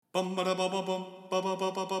Hello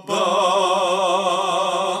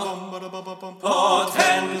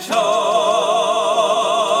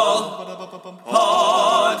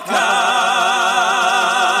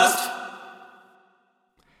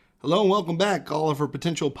and welcome back, all of our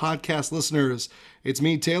potential podcast listeners. It's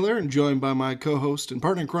me, Taylor, and joined by my co-host and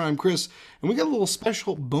partner in crime, Chris. And we got a little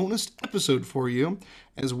special bonus episode for you,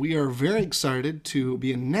 as we are very excited to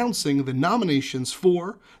be announcing the nominations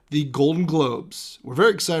for the Golden Globes. We're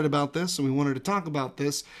very excited about this, and we wanted to talk about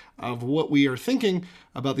this, of what we are thinking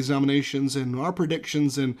about these nominations and our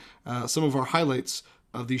predictions and some of our highlights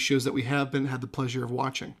of these shows that we have had the pleasure of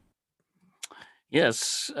watching.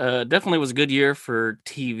 Yes, definitely was a good year for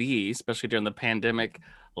TV, especially during the pandemic.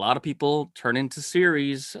 A lot of people turn into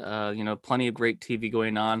series, plenty of great TV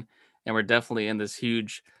going on. And we're definitely in this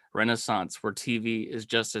huge renaissance where TV is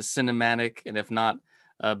just as cinematic and if not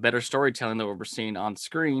better storytelling than what we're seeing on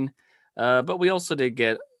screen. But we also did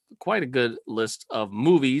get quite a good list of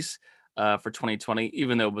movies for 2020,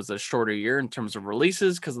 even though it was a shorter year in terms of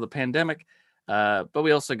releases because of the pandemic. But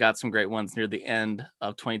we also got some great ones near the end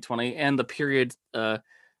of 2020, and the period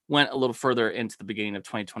went a little further into the beginning of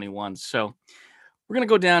 2021. So we're going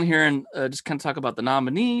to go down here and just kind of talk about the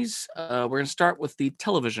nominees. We're going to start with the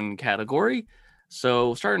television category.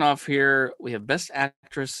 So starting off here, we have Best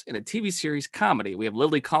Actress in a TV Series Comedy. We have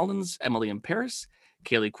Lily Collins, Emily in Paris,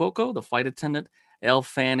 Kaylee Cuoco, The Flight Attendant, Elle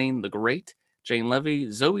Fanning, The Great, Jane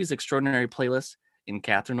Levy, Zoe's Extraordinary Playlist, and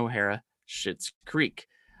Catherine O'Hara, Schitt's Creek.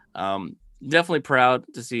 Definitely proud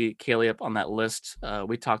to see Kaylee up on that list.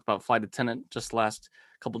 We talked about Flight Attendant just last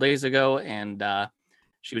couple days ago, and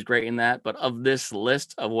she was great in that. But of this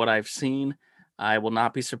list of what I've seen, I will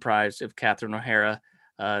not be surprised if Catherine O'Hara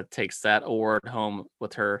takes that award home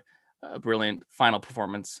with her brilliant final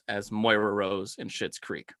performance as Moira Rose in Schitt's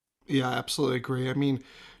Creek. Yeah, I absolutely agree. I mean,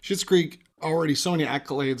 Schitt's Creek already so many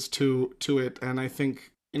accolades to it, and I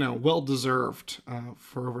think, well deserved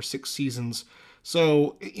for over 6 seasons.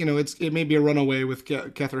 So, it may be a runaway with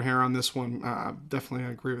Catherine O'Hara on this one. Definitely,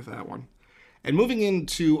 I agree with that one. And moving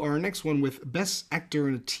into our next one with Best Actor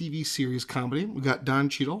in a TV Series Comedy, we got Don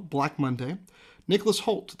Cheadle, Black Monday, Nicholas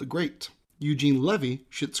Hoult, The Great, Eugene Levy,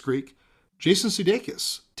 Schitt's Creek, Jason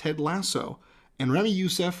Sudeikis, Ted Lasso, and Ramy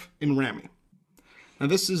Youssef in Ramy. Now,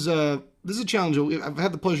 this is a challenge. I've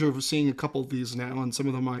had the pleasure of seeing a couple of these now, and some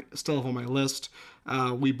of them I still have on my list.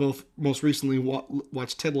 We both most recently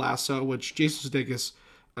watched Ted Lasso, which Jason Sudeikis,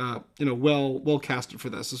 well casted for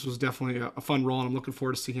this. This was definitely a fun role, and I'm looking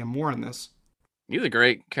forward to seeing him more in this. He's a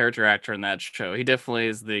great character actor in that show. He definitely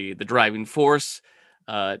is the driving force.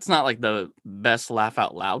 It's not like the best laugh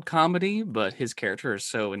out loud comedy, but his character is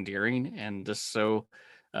so endearing and just so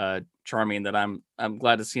charming that I'm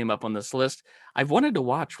glad to see him up on this list. I've wanted to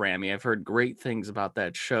watch Ramy. I've heard great things about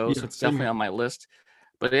that show, so it's definitely on my list.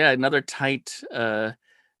 But yeah, another tight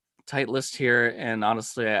list here, and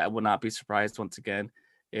honestly, I would not be surprised once again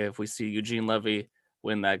if we see Eugene Levy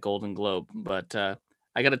win that Golden Globe. But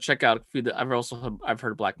I got to check out a few. I've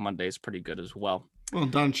heard Black Monday is pretty good as well. Well,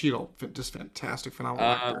 Don Cheadle, just fantastic,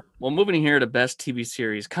 phenomenal actor. Well, moving here to Best TV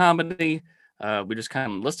Series Comedy. We just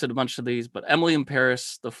kind of listed a bunch of these, but Emily in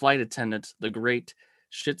Paris, The Flight Attendant, The Great,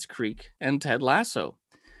 Schitt's Creek, and Ted Lasso.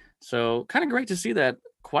 So kind of great to see that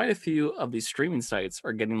quite a few of these streaming sites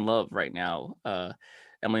are getting love right now.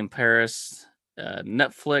 Emily in Paris,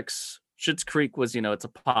 Netflix, Schitt's Creek was, it's a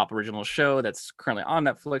pop original show that's currently on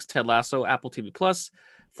Netflix. Ted Lasso, Apple TV Plus,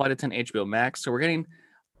 Flight Attendant, HBO Max. So we're getting,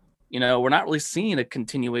 we're not really seeing a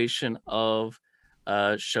continuation of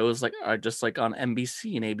shows just like on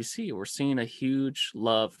NBC and ABC. We're seeing a huge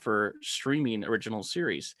love for streaming original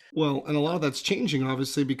series. Well, and a lot of that's changing,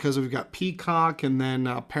 obviously, because we've got Peacock, and then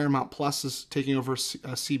Paramount Plus is taking over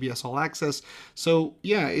CBS All Access. So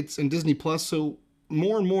yeah, it's in Disney Plus. So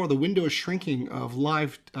more and more, the window is shrinking of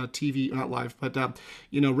live TV, not live, but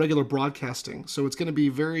regular broadcasting. So it's going to be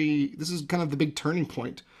this is kind of the big turning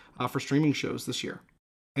point for streaming shows this year.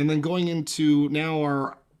 And then going into now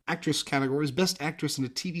our actress categories, Best Actress in a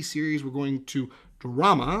TV Series, we're going to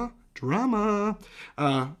drama, Mr.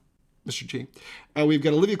 G. We've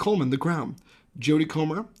got Olivia Colman, The Crown, Jodie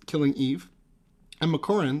Comer, Killing Eve, Emma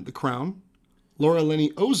Corrin, The Crown, Laura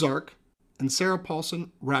Linney, Ozark, and Sarah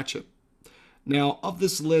Paulson, Ratched. Now, of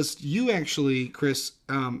this list, you actually, Chris,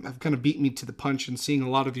 have kind of beat me to the punch in seeing a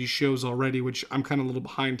lot of these shows already, which I'm kind of a little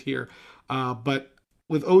behind here. But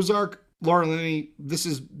with Ozark, Laura Linney, this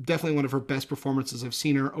is definitely one of her best performances I've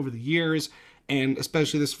seen her over the years, and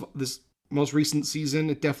especially this most recent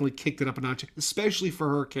season, it definitely kicked it up a notch, especially for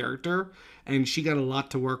her character, and she got a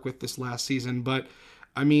lot to work with this last season. But,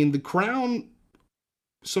 I mean, The Crown,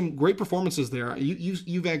 some great performances there.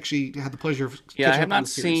 You've actually had the pleasure of Yeah, I catching have up on the not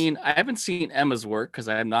series. seen I haven't seen Emma's work because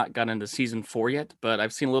I have not gotten into season 4 yet, but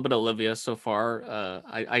I've seen a little bit of Olivia so far.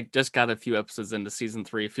 I just got a few episodes into season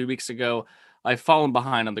 3 a few weeks ago. I've fallen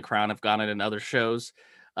behind on The Crown. I've gotten it in other shows.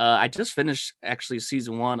 I just finished actually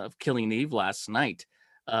season 1 of Killing Eve last night.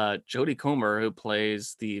 Jodie Comer, who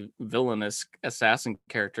plays the villainous assassin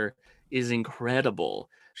character, is incredible.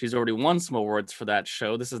 She's already won some awards for that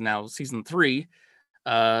show. This is now season 3.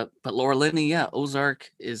 But Laura Linney, yeah,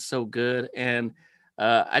 Ozark is so good. And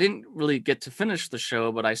I didn't really get to finish the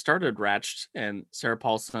show, but I started Ratched, and Sarah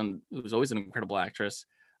Paulson, who's always an incredible actress,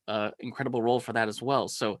 incredible role for that as well.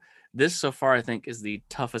 So this so far, I think, is the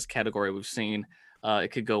toughest category we've seen. It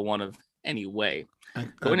could go one of any way. I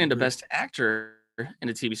Going into agree. Best Actor in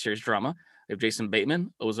a TV series drama, we have Jason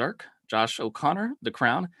Bateman, Ozark, Josh O'Connor, The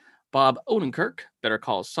Crown, Bob Odenkirk, Better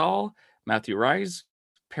Call Saul, Matthew Rhys,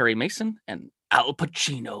 Perry Mason, and Al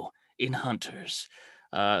Pacino in Hunters.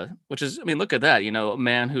 Which is, I mean, look at that. A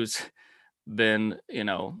man who's been,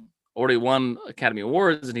 already won Academy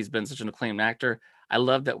Awards and he's been such an acclaimed actor. I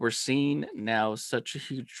love that we're seeing now such a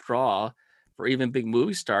huge draw for even big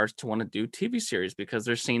movie stars to want to do TV series because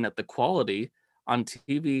they're seeing that the quality on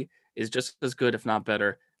TV is just as good, if not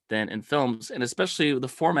better, than in films. And especially the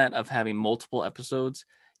format of having multiple episodes,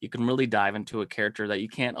 you can really dive into a character that you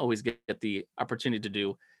can't always get the opportunity to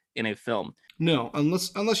do in a film. No,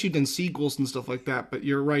 unless you've done sequels and stuff like that. But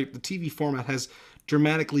you're right. The TV format has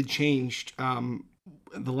dramatically changed.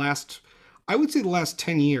 The last, I would say, the last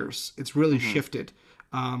 10 years, it's really Hmm. shifted.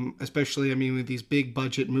 Especially, I mean, with these big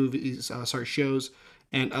budget movies, shows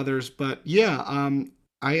and others. But yeah,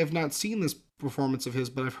 I have not seen this performance of his,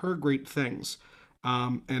 but I've heard great things.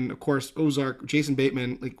 And of course, Ozark, Jason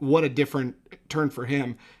Bateman, like what a different turn for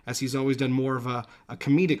him, as he's always done more of a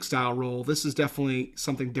comedic style role. This is definitely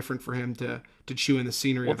something different for him to chew in the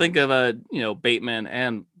scenery Well, of it. think of Bateman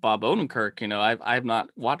and Bob Odenkirk. I've not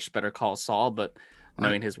watched Better Call Saul, but I,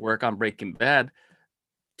 knowing his work on Breaking Bad,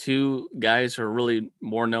 two guys who are really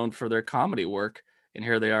more known for their comedy work, and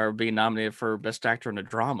here they are being nominated for Best Actor in a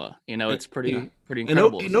Drama. It's yeah, pretty and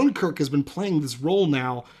incredible to and see. Odenkirk has been playing this role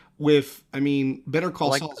now with, I mean, Better For Call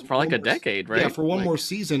like Saul. for like a decade, Yeah, right? for one more Like,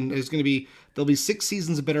 season, there'll be 6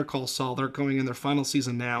 seasons of Better Call Saul. They're going in their final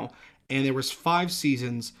season now, and there was 5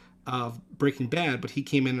 seasons of Breaking Bad, but he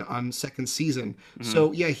came in on second season. mhm.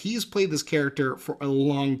 So yeah, he's played this character for a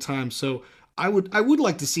long time. So I would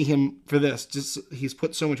like to see him for this. Just he's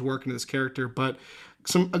put so much work into this character, but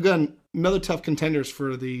some again another tough contenders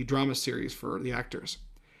for the drama series for the actors.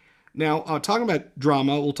 Now, talking about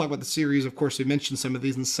drama, we'll talk about the series. Of course, we mentioned some of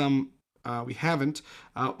these, and some we haven't.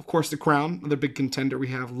 Of course, The Crown, another big contender. We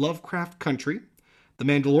have Lovecraft Country, The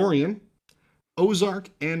Mandalorian, Ozark,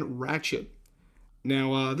 and Ratchet.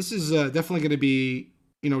 Now, this is definitely going to be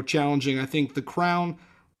challenging. I think The Crown,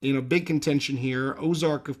 big contention here.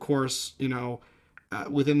 Ozark, of course,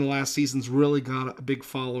 within the last seasons really got a big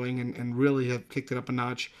following and really have kicked it up a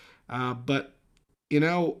notch. But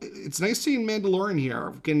it's nice seeing Mandalorian here.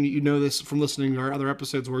 Again, you know this from listening to our other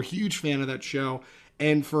episodes. We're a huge fan of that show,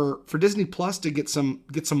 and for Disney Plus to get some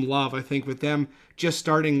love, I think with them just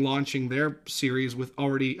starting launching their series with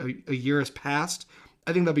already a year has passed,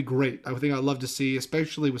 I think that'd be great. I think I'd love to see,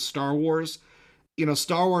 especially with Star Wars.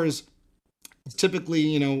 Star Wars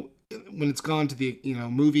typically, when it's gone to the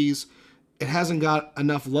movies, it hasn't got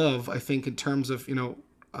enough love. I think in terms of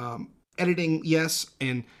editing, yes,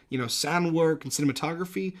 and sound work and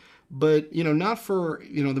cinematography, but not for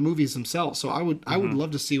the movies themselves. So I would Mhm.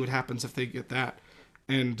 love to see what happens if they get that.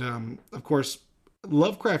 And of course,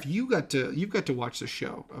 Lovecraft, you've got to watch the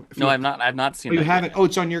show. If No, you I've not oh, seen you that haven't. yet. Oh,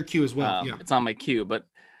 it's on your queue as well. Yeah. It's on my queue, but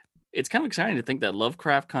it's kind of exciting to think that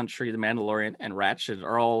Lovecraft Country, The Mandalorian, and Ratchet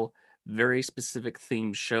are all very specific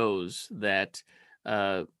themed shows that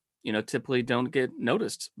uh, typically don't get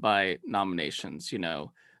noticed by nominations.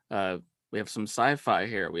 We have some sci-fi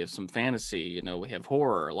here, we have some fantasy, we have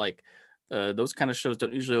horror. Like those kind of shows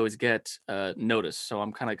don't usually always get noticed. So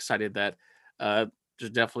I'm kind of excited that uh,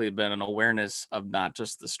 there's definitely been an awareness of not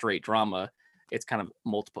just the straight drama; it's kind of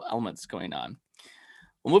multiple elements going on.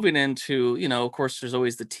 Well, moving into, of course, there's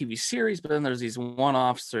always the TV series, but then there's these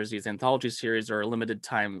one-offs, there's these anthology series or a limited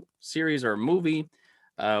time series or a movie.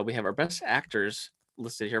 We have our best actors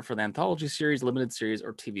listed here for the anthology series, limited series,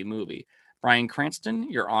 or TV movie. Bryan Cranston,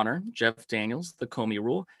 Your Honor, Jeff Daniels, The Comey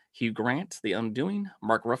Rule, Hugh Grant, The Undoing,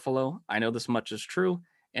 Mark Ruffalo, I Know This Much Is True,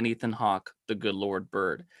 and Ethan Hawke, The Good Lord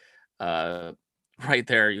Bird. Uh, right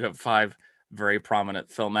there, you have five very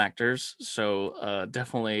prominent film actors. So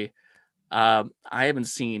definitely I haven't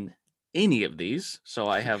seen any of these, so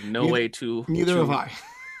I have no Neither way to neither have to I.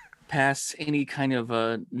 pass any kind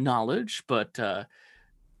of knowledge, but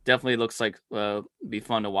definitely looks like be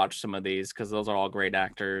fun to watch some of these because those are all great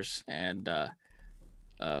actors, and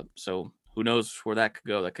so who knows where that could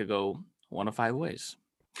go? That could go one of five ways.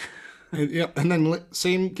 And, yeah, and then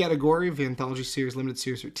same category of anthology series, limited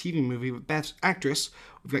series, or TV movie with Best Actress.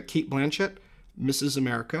 We've got Kate Blanchett, Mrs.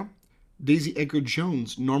 America, Daisy Edgar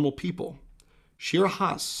Jones, Normal People, Shira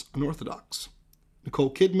Haas, Unorthodox,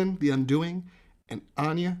 Nicole Kidman, The Undoing, and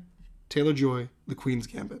Anya Taylor-Joy, The Queen's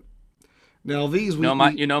Gambit. Now these we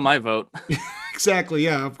You know my vote. exactly,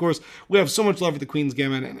 yeah, of course. We have so much love for the Queen's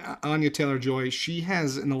Gambit and Anya Taylor-Joy. She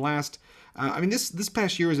has in the last, I mean, this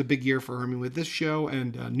past year is a big year for her. I mean, with this show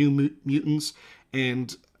and Mutants,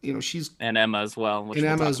 and she's And Emma as well, which and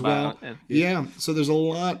we'll Emma talk as well. about in a few. Yeah, so there's a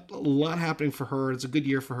lot happening for her. It's a good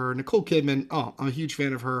year for her. Nicole Kidman, oh, I'm a huge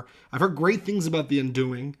fan of her. I've heard great things about The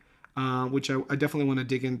Undoing, which I definitely want to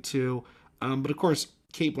dig into. But of course,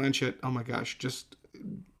 Kate Blanchett, oh my gosh, just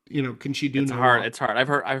can she do It's no hard. wrong? It's hard.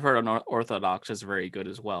 I've heard Unorthodox is very good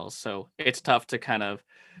as well. So it's tough to kind of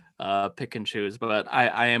pick and choose. But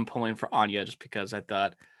I am pulling for Anya just because I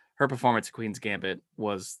thought her performance in Queen's Gambit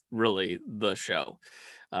was really the show.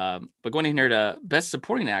 But going in here to Best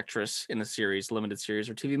Supporting Actress in a series, limited series,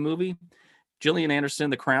 or TV movie, Gillian Anderson,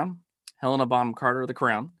 The Crown, Helena Bonham Carter, The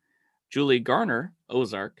Crown, Julie Garner,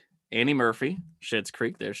 Ozark, Annie Murphy, Schitt's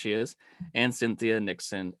Creek, there she is, and Cynthia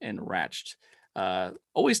Nixon in Ratched.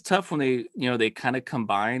 Always tough when they kind of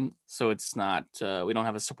combine, so it's not we don't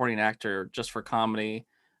have a supporting actor just for comedy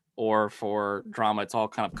or for drama. It's all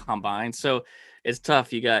kind of combined, so it's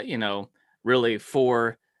tough. You got really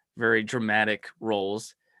four very dramatic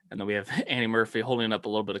roles, and then we have Annie Murphy holding up a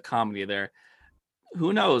little bit of comedy there.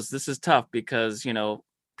 Who knows? This is tough because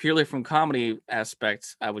purely from comedy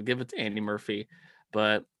aspects, I would give it to Andy Murphy,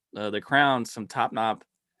 but The Crown, some top-notch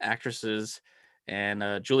actresses, and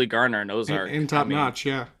Julie Garner and Ozark. And I top mean, notch,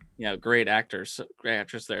 yeah. great actors, great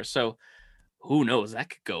actress there. So who knows? That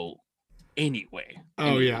could go anyway,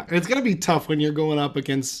 Oh yeah, anyway. and it's gonna be tough when you're going up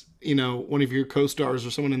against one of your co-stars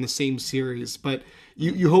or someone in the same series. But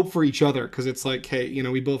you hope for each other because it's like, hey,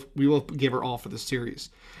 we both give her all for the series.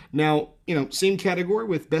 Now same category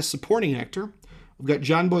with Best Supporting Actor. We've got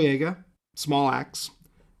John Boyega, Small Axe,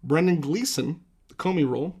 Brendan Gleeson, The Comey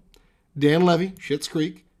Role, Dan Levy, Schitt's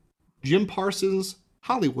Creek, Jim Parsons,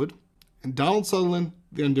 Hollywood, and Donald Sutherland,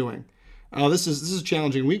 The Undoing. This is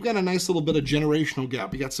challenging. We've got a nice little bit of generational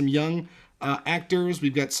gap. We got some young actors,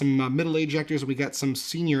 we've got some middle-aged actors, and we got some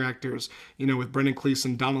senior actors. With Brendan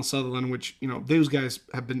Gleeson, Donald Sutherland, which those guys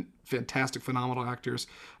have been fantastic, phenomenal actors.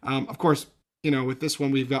 Of course, with this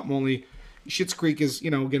one we've got only Schitt's Creek is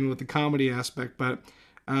again with the comedy aspect, but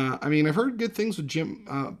I mean I've heard good things with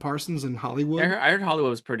Jim Parsons and I Hollywood. heard, I heard Hollywood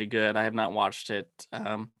was pretty good. I have not watched it.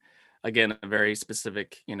 Again, a very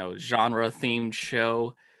specific, genre themed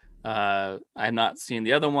show. I have not seen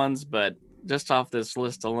the other ones, but just off this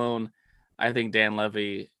list alone, I think Dan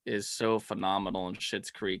Levy is so phenomenal in Schitt's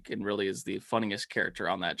Creek and really is the funniest character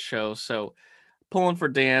on that show. So pulling for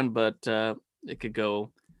Dan, but it could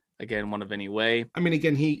go again one of any way. I mean,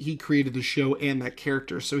 again, he created the show and that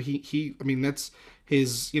character, so he I mean that's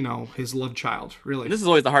his his love child, really. And this is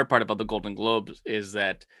always the hard part about the Golden Globes is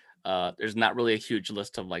that there's not really a huge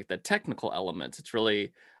list of like the technical elements. It's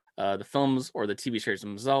really the films or the TV series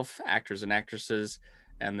themselves, actors and actresses,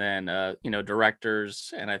 and then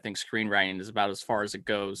directors. And I think screenwriting is about as far as it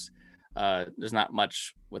goes. There's not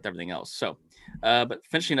much with everything else. So, but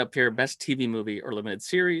finishing up here, best TV movie or limited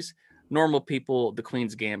series: Normal People, The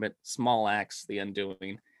Queen's Gambit, Small Axe, The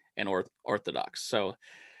Undoing, and Orthodox. So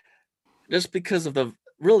just because of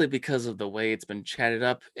the way it's been chatted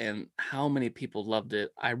up and how many people loved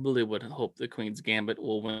it, I really would hope the Queen's Gambit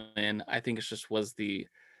will win. I think it just was the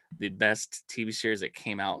best TV series that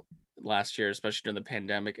came out last year, especially during the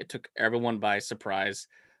pandemic. It took everyone by surprise.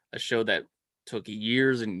 A show that took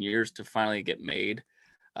years and years to finally get made.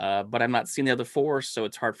 But I'm not seeing the other four, so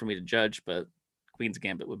it's hard for me to judge. But Queen's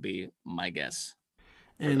Gambit would be my guess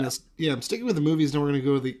for And that. yeah, I'm sticking with the movies. Now we're going to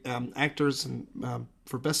go to the actors and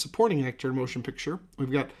for best supporting actor in motion picture,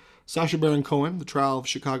 we've got Sacha Baron Cohen, The Trial of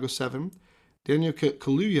Chicago 7, Daniel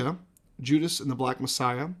Kaluuya, Judas and the Black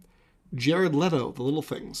Messiah, Jared Leto, The Little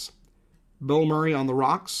Things, Bill Murray on The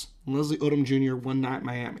Rocks, and Leslie Odom Jr. One Night in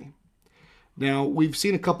Miami. Now we've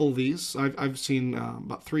seen a couple of these. I've seen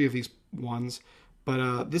about three of these ones,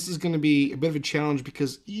 but this is going to be a bit of a challenge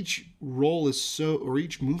because each role is or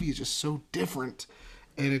each movie is just so different,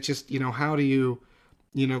 and it's just how do you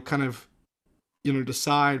kind of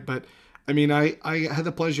decide. But I mean, I had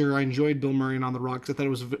the pleasure. I enjoyed Bill Murray on The Rocks. I thought it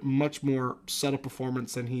was a much more subtle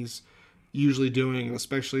performance than he's usually doing,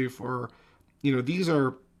 especially for these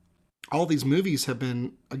are all these movies have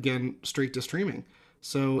been again straight to streaming.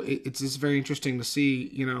 So it's just very interesting to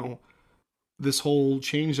see, this whole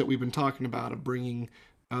change that we've been talking about of bringing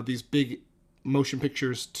these big motion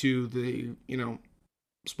pictures to the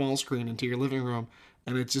small screen into your living room,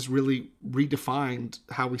 and it's just really redefined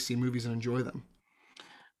how we see movies and enjoy them.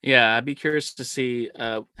 Yeah, I'd be curious to see.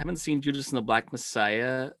 Haven't seen Judas and the Black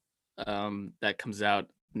Messiah. That comes out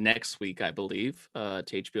next week, I believe, to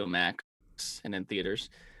HBO Max and in theaters.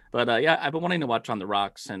 But yeah, I've been wanting to watch On the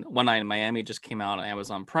Rocks, and One Night in Miami just came out on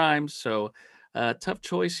Amazon Prime. So tough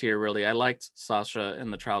choice here, really. I liked Sasha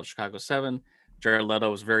in The Trial of Chicago 7. Jared Leto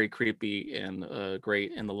was very creepy and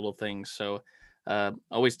great in The Little Things. So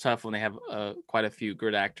always tough when they have quite a few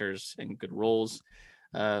good actors and good roles.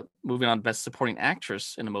 Moving on, Best Supporting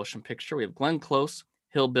Actress in a Motion Picture, we have Glenn Close,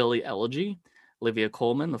 Hillbilly Elegy, Olivia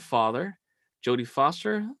Colman, The Father, Jodie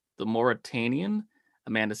Foster, The Mauritanian,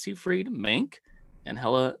 Amanda Seyfried, Mank, and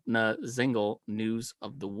Helena Zengel, News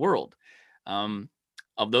of the World. Um,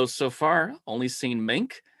 of those so far, only seen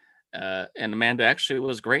Mank, and Amanda actually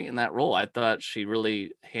was great in that role. I thought she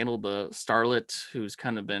really handled the starlet who's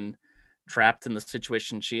kind of been trapped in the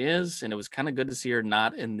situation she is, and it was kind of good to see her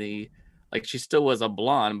not in the like she still was a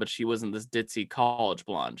blonde, but she wasn't this ditzy college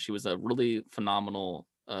blonde. She was a really phenomenal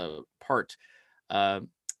part. Uh,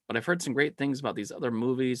 but I've heard some great things about these other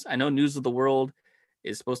movies. I know News of the World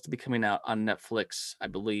is supposed to be coming out on Netflix, I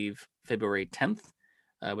believe, February 10th,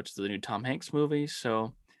 which is the new Tom Hanks movie.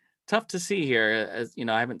 So tough to see here, as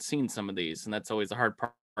I haven't seen some of these, and that's always the hard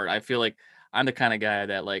part. I feel like I'm the kind of guy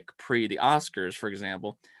that, like, pre the Oscars, for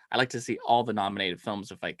example, I like to see all the nominated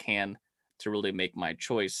films if I can to really make my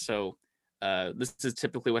choice. So this is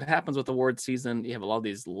typically what happens with award season. You have a lot of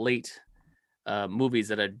these late movies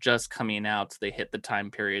that are just coming out. They hit the time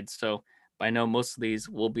period. So I know most of these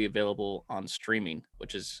will be available on streaming,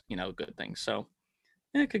 which is, a good thing. So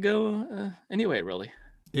yeah, it could go anyway, really.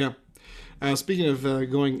 Yeah. Speaking of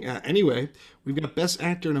going anyway, we've got Best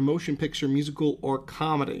Actor in a Motion Picture, Musical, or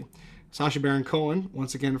Comedy. Sacha Baron Cohen,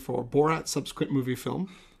 once again for Borat, subsequent movie film.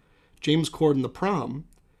 James Corden, The Prom.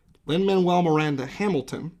 Lin-Manuel Miranda,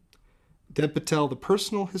 Hamilton. Dev Patel, The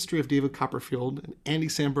Personal History of David Copperfield. And Andy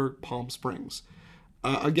Samberg, Palm Springs.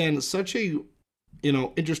 Again, such a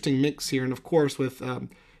interesting mix here, and of course with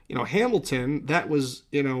Hamilton, that was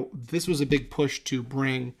this was a big push to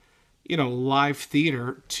bring live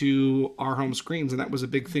theater to our home screens, and that was a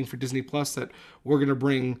big thing for Disney Plus, that we're going to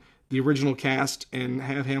bring the original cast and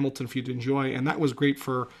have Hamilton for you to enjoy, and that was great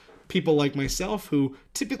for people like myself who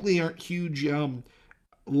typically aren't huge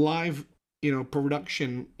live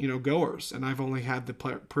production goers, and I've only had the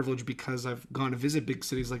privilege because I've gone to visit big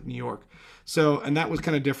cities like New York. So, and that was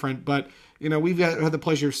kind of different, but we've had the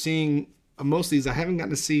pleasure of seeing most of these. I haven't gotten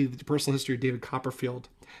to see The Personal History of David Copperfield.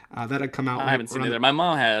 That had come out I haven't seen it around either. My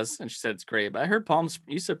mom has, and she said it's great. But I heard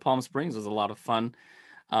You said Palm Springs was a lot of fun.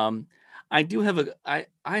 Um, I do have I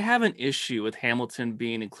have an issue with Hamilton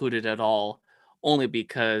being included at all, only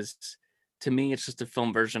because to me it's just a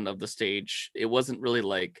film version of the stage. It wasn't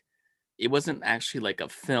actually like a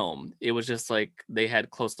film. It was just like they had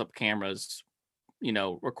close up cameras,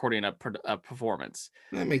 recording a performance.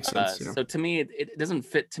 that makes sense. So to me, it doesn't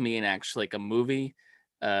fit to me in actually like a movie.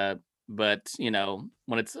 Uh, but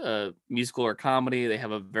when it's a musical or comedy, they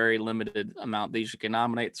have a very limited amount they usually can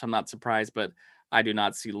nominate. So I'm not surprised, but I do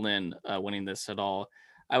not see Lynn winning this at all.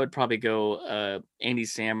 I would probably go Andy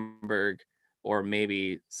Samberg or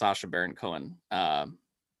maybe Sasha Baron Cohen.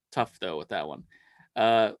 Tough though with that one.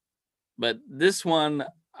 Uh, but this one,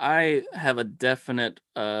 I have a definite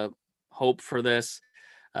hope for this.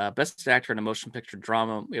 Best Actor in a Motion Picture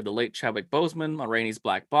Drama, we have the late Chadwick Boseman, Ma Rainey's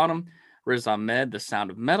Black Bottom, Riz Ahmed, The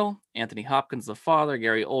Sound of Metal, Anthony Hopkins, The Father,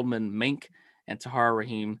 Gary Oldman, Mank, and Tahar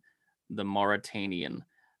Rahim, The Mauritanian.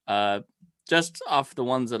 Just off the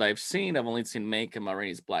ones that I've seen, I've only seen Mank and Ma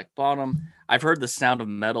Rainey's Black Bottom. I've heard The Sound of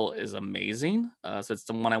Metal is amazing, so it's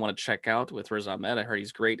the one I want to check out with Riz Ahmed. I heard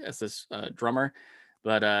he's great as this drummer,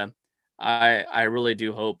 but I really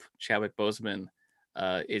do hope Chadwick Boseman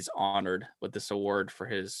is honored with this award for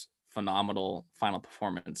his phenomenal final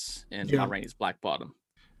performance in Ma Yeah, Rainey's Black Bottom.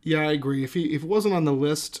 yeah, I agree. If it wasn't on the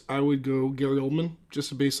list, I would go Gary Oldman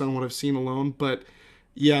just based on what I've seen alone. But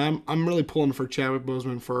yeah, I'm really pulling for Chadwick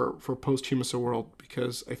Boseman for Posthumous World,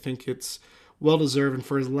 because I think it's well deserved, and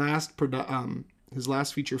for his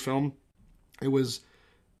last feature film, it was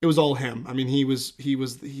it was all him. I mean, he was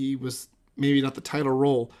maybe not the title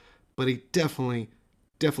role, but he definitely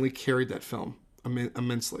carried that film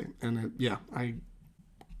immensely. And yeah, I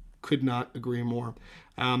could not agree more.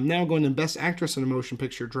 Now going to Best Actress in a Motion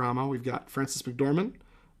Picture Drama, we've got Frances McDormand,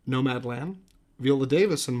 Nomadland, Viola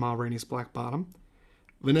Davis in Ma Rainey's Black Bottom,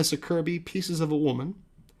 Vanessa Kirby, Pieces of a Woman,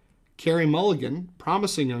 Carey Mulligan,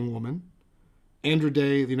 Promising Young Woman, Andra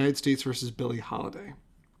Day, The United States versus Billie Holiday.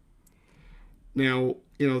 Now,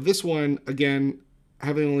 this one again,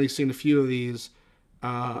 having only seen a few of these,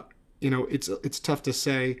 uh, it's tough to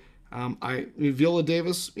say. Viola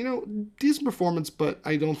Davis, decent performance, but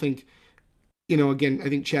I don't think, again, I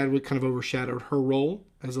think Chadwick kind of overshadowed her role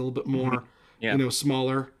as a little bit Mhm. more, Yeah.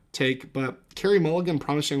 smaller take. But Carey Mulligan,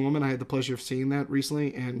 Promising Woman, I had the pleasure of seeing that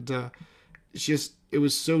recently, and it's just it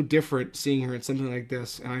was so different seeing her in something like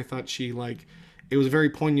this, and I thought it was a very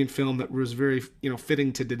poignant film that was very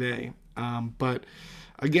fitting to today. But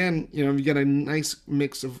again, you got a nice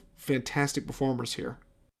mix of fantastic performers here.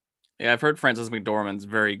 Yeah, I've heard Frances McDormand's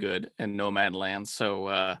very good in Nomadland,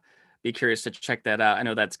 so be curious to check that out. I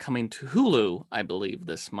know that's coming to Hulu, I believe,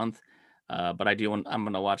 this month. But I'm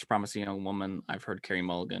gonna watch Promising Young Woman. I've heard Carey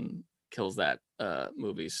Mulligan kills that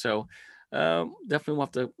movie, so definitely we'll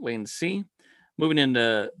have to wait and see. Moving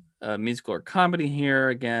into musical or comedy here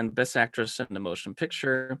again, Best Actress in a Motion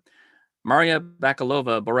Picture. Maria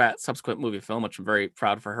Bakalova, Borat subsequent movie film, which I'm very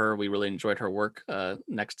proud for her. We really enjoyed her work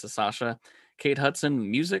next to Sasha. Kate Hudson,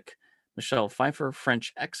 music. Michelle Pfeiffer,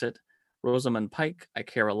 French Exit. Rosamund Pike, I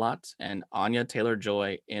Care a Lot, and Anya Taylor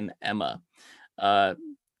Joy in Emma. Uh,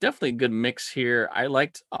 Definitely a good mix here. I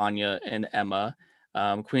liked Anya and Emma.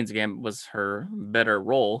 Queen's Gambit was her better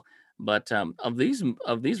role, but of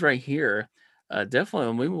these right here, definitely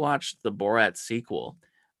when we watched the Borat sequel,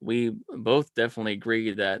 we both definitely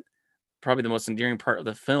agreed that probably the most endearing part of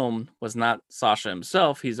the film was not Sasha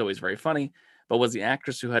himself, he's always very funny, but was the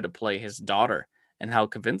actress who had to play his daughter and how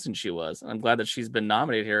convincing she was. And I'm glad that she's been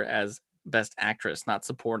nominated here as Best Actress, not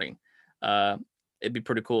supporting. Uh, it'd be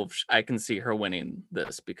pretty cool if I can see her winning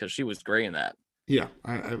this because she was great in that. Yeah,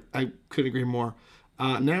 I couldn't agree more.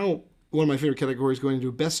 Now, one of my favorite categories going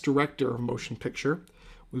into Best Director of Motion Picture.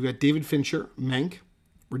 We've got David Fincher, Mank,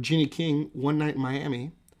 Regina King, One Night in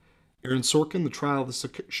Miami, Aaron Sorkin, The Trial of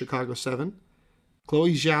the Chicago Seven,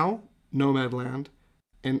 Chloe Zhao, Nomadland,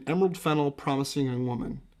 and Emerald Fennell, Promising Young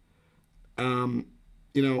Woman. Um,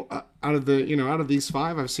 out of these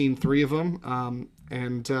five, I've seen three of them,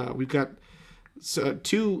 and we've got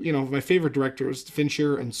two. My favorite directors,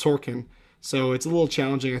 Fincher and Sorkin. So it's a little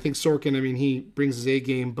challenging. I think Sorkin. I mean, he brings his A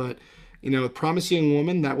game, but Promising Young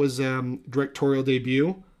Woman, that was directorial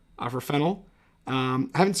debut for Fennell. I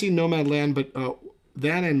haven't seen Nomadland, but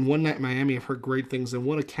that and One Night in Miami, I've heard great things, and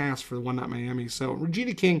what a cast for One Night in Miami. So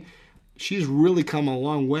Regina King, she's really come a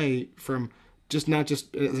long way from just not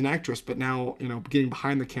just as an actress, but now getting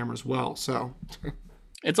behind the camera as well. So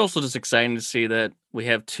It's also just exciting to see that we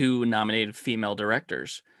have two nominated female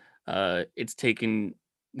directors. It's taken,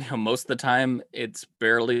 most of the time, it's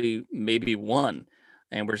barely maybe one,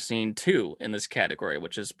 and we're seeing two in this category,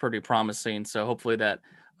 which is pretty promising. So hopefully that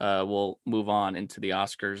will move on into the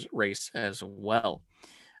Oscars race as well.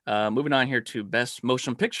 Moving on here to Best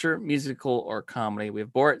Motion Picture, Musical, or Comedy. We have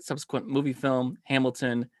Borat, subsequent movie film,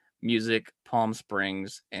 Hamilton, music, Palm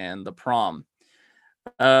Springs, and The Prom.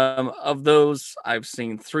 Of those, I've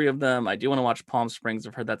seen three of them. I do want to watch Palm Springs.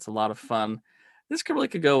 I've heard that's a lot of fun. This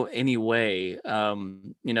could go any way.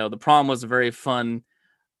 The Prom was a very fun,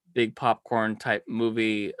 big popcorn type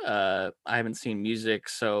movie. I haven't seen music,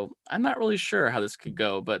 so I'm not really sure how this could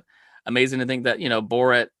go. But amazing to think that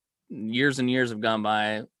Borat, years and years have gone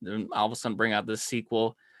by, and all of a sudden bring out this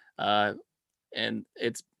sequel. Uh, and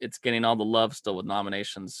it's getting all the love still with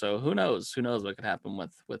nominations. So who knows? Who knows what could happen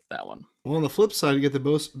with that one? well, on the flip side, you get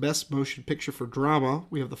the best motion picture for drama.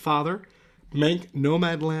 We have The Father, Mank,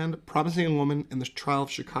 Nomadland, Promising Young Woman, and The Trial of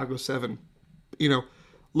Chicago 7. You know,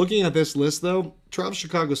 looking at this list, though, Trial of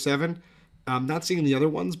Chicago 7, not seeing the other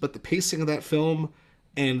ones, but the pacing of that film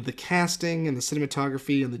and the casting and the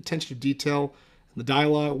cinematography and the attention to detail and the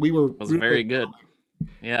dialogue, we were Was really. very good.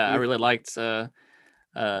 Yeah, I really liked.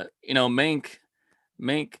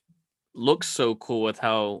 Mank looks so cool with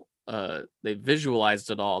how they visualized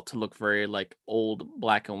it all to look very like old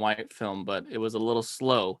black and white film, but it was a little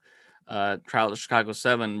slow. Trial of Chicago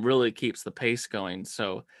 7 really keeps the pace going.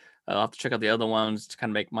 So I'll have to check out the other ones to kind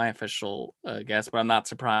of make my official guess, but I'm not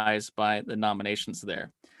surprised by the nominations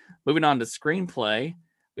there. Moving on to screenplay,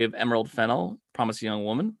 we have Emerald Fennell, Promising Young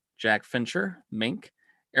Woman, Jack Fincher, Mink,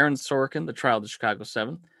 Aaron Sorkin, The Trial of the Chicago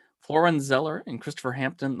 7, Florence Zeller and Christopher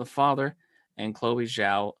Hampton, The Father, and Chloe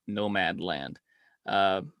Zhao, Nomadland.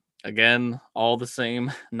 Uh, Again, all the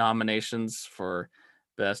same nominations for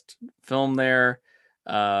best film there.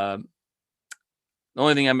 Uh, the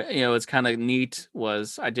only thing it's kind of neat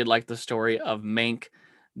was I did like the story of Mank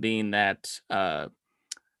being that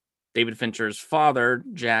David Fincher's father,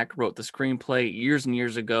 Jack, wrote the screenplay years and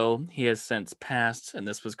years ago. He has since passed, and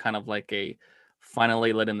this was kind of like a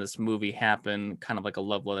finally letting this movie happen, kind of like a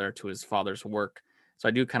love letter to his father's work. So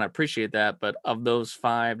I do kind of appreciate that. But of those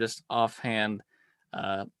five, just offhand,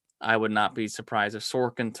 uh, I would not be surprised if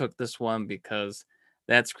Sorkin took this one because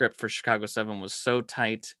that script for Chicago 7 was so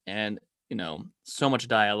tight and, so much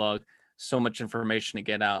dialogue, so much information to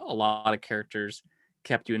get out, a lot of characters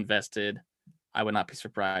kept you invested. I would not be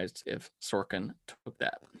surprised if Sorkin took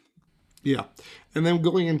that. Yeah. And then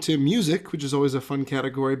going into music, which is always a fun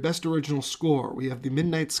category, best original score. We have The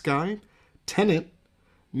Midnight Sky, Tenet,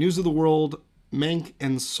 News of the World, Mank,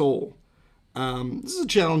 and Soul. This is a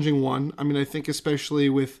challenging one. I mean, I think especially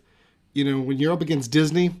with, when you're up against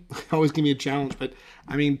Disney, always give me a challenge. But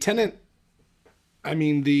I mean, Tenet. I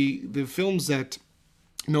mean, the films that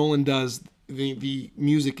Nolan does, the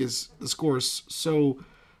music is the score is so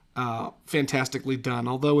fantastically done.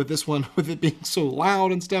 Although with this one, with it being so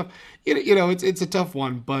loud and stuff, it's a tough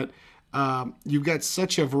one. But you've got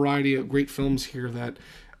such a variety of great films here that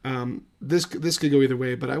this could go either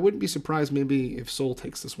way. But I wouldn't be surprised maybe if Soul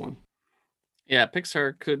takes this one. Yeah,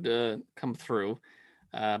 Pixar could come through,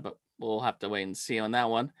 but we'll have to wait and see on that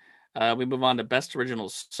one. We move on to Best Original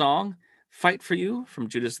Song. Fight for You from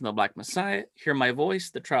Judas and the Black Messiah. Hear My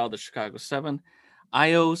Voice, The Trial of the Chicago 7.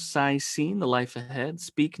 Io Scene, The Life Ahead.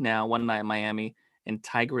 Speak Now, One Night in Miami. And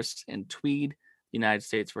Tigress and Tweed, United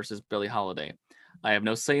States versus Billie Holiday. I have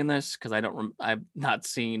no say in this because I've not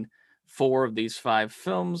seen four of these five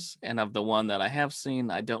films, and of the one that I have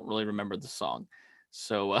seen, I don't really remember the song.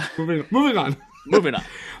 So Moving on. moving on.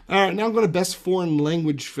 All right, now I'm going to best foreign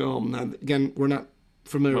language film. Now, again, we're not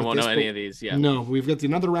familiar We with won't this. know any of these yet. No, we've got the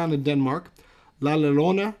Another Round in Denmark, La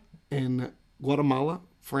Llorona in Guatemala,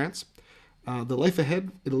 France, The Life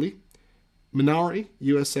Ahead, Italy, Minari,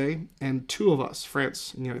 USA, and Two of Us,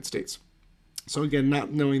 France, and United States. So again,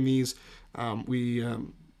 not knowing these, we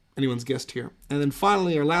anyone's guessed here. And then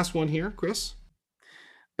finally, our last one here, Chris.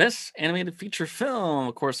 Best animated feature film.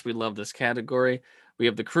 Of course, we love this category. We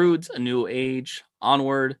have The Croods, A New Age,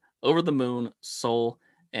 Onward, Over the Moon, Soul,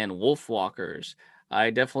 and Wolfwalkers. I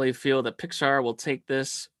definitely feel that Pixar will take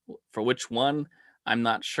this. For which one, I'm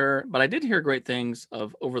not sure, but I did hear great things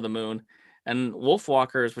of Over the Moon and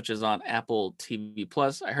Wolfwalkers, which is on Apple TV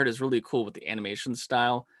Plus. I heard is really cool with the animation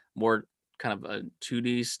style, more kind of a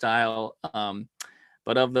 2D style.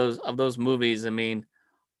 But of those movies, I mean,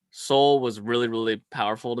 Soul was really, really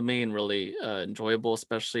powerful to me and really enjoyable,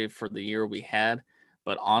 especially for the year we had.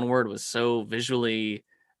 But Onward was so visually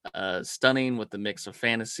stunning with the mix of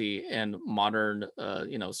fantasy and modern,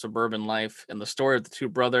 suburban life and the story of the two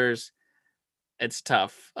brothers. It's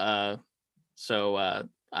tough. I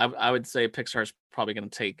would say Pixar's probably going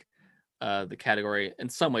to take the category in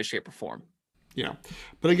some way, shape, or form. Yeah,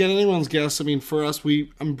 but again, anyone's guess. I mean, for us,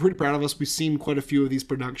 I'm pretty proud of us. We've seen quite a few of these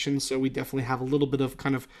productions, so we definitely have a little bit of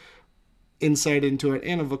kind of insight into it.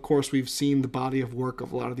 And of course, we've seen the body of work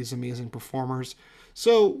of a lot of these amazing performers.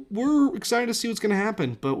 So we're excited to see what's going to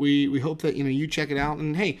happen. But we hope that you check it out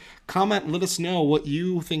and hey, comment and let us know what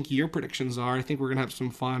you think your predictions are. I think we're gonna have some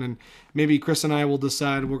fun and maybe Chris and I will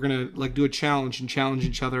decide we're gonna like do a challenge and challenge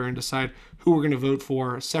each other and decide who we're gonna vote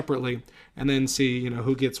for separately and then see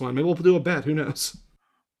who gets one. Maybe we'll do a bet. Who knows?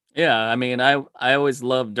 Yeah, I mean, I always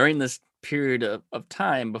love during this period of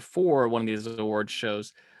time before one of these award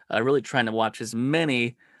shows, really trying to watch as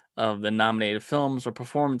many of the nominated films or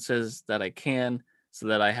performances that I can, so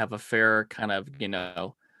that I have a fair kind of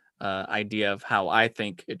idea of how I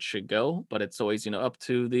think it should go. But it's always up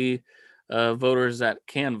to the voters that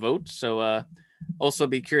can vote. So also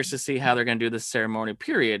be curious to see how they're going to do this ceremony.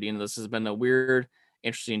 Period. This has been a weird,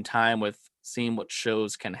 interesting time with seeing what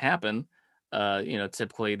shows can happen.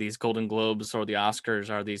 Typically these Golden Globes or the Oscars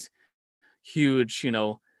are these huge,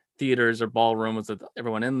 theaters or ballrooms with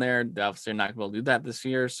everyone in there. They obviously are not going to do that this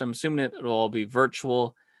year. So I'm assuming it'll all be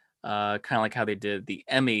virtual, kind of like how they did the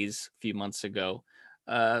Emmys a few months ago.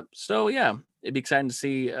 So yeah, it'd be exciting to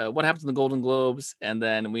see what happens in the Golden Globes. And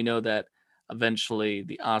then we know that eventually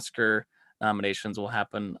the Oscar nominations will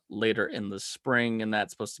happen later in the spring, and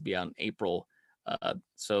that's supposed to be out in April.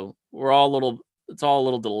 So it's all a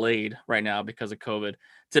little delayed right now because of COVID.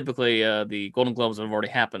 Typically, the Golden Globes have already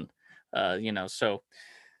happened, so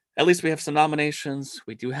at least we have some nominations.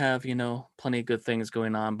 We do have, plenty of good things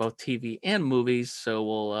going on, both TV and movies. So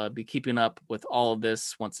we'll be keeping up with all of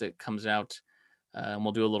this once it comes out. And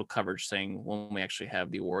we'll do a little coverage thing when we actually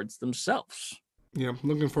have the awards themselves. Yeah,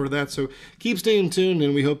 looking forward to that. So keep staying tuned,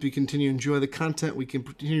 and we hope you continue to enjoy the content we can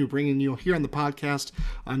continue bringing you here on the podcast,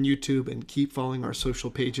 on YouTube, and keep following our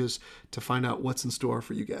social pages to find out what's in store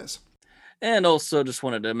for you guys. And also just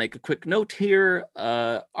wanted to make a quick note here.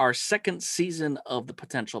 Our second season of the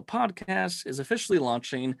Potential Podcast is officially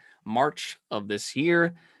launching March of this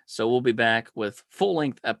year. So we'll be back with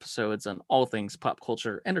full-length episodes on all things pop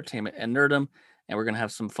culture, entertainment, and nerdom. And we're going to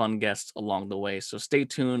have some fun guests along the way. So stay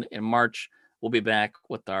tuned. In March, we'll be back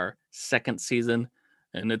with our second season.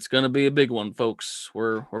 And it's going to be a big one, folks.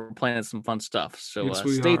 We're planning some fun stuff. So Yes,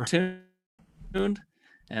 we stay are. tuned.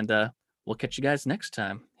 And we'll catch you guys next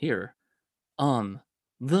time here on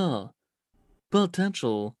the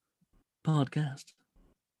Potential Podcast.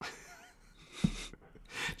 Did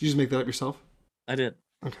you just make that up yourself? I did.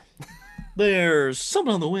 Okay. There's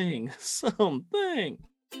something on the wing. Something.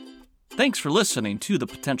 Thanks for listening to the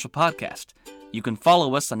Potential Podcast. You can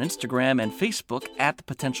follow us on Instagram and Facebook at the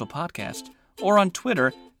Potential Podcast, or on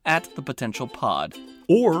Twitter at the Potential Pod.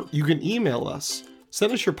 Or you can email us.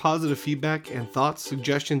 Send us your positive feedback and thoughts,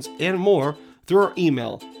 suggestions, and more through our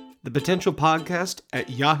email,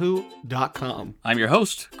 thepotentialpodcast@yahoo.com. I'm your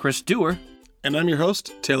host, Chris Dewar. And I'm your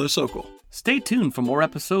host, Taylor Sokol. Stay tuned for more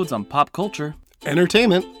episodes on pop culture,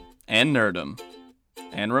 Entertainment, and nerdom.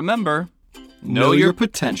 And remember, know your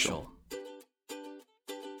potential.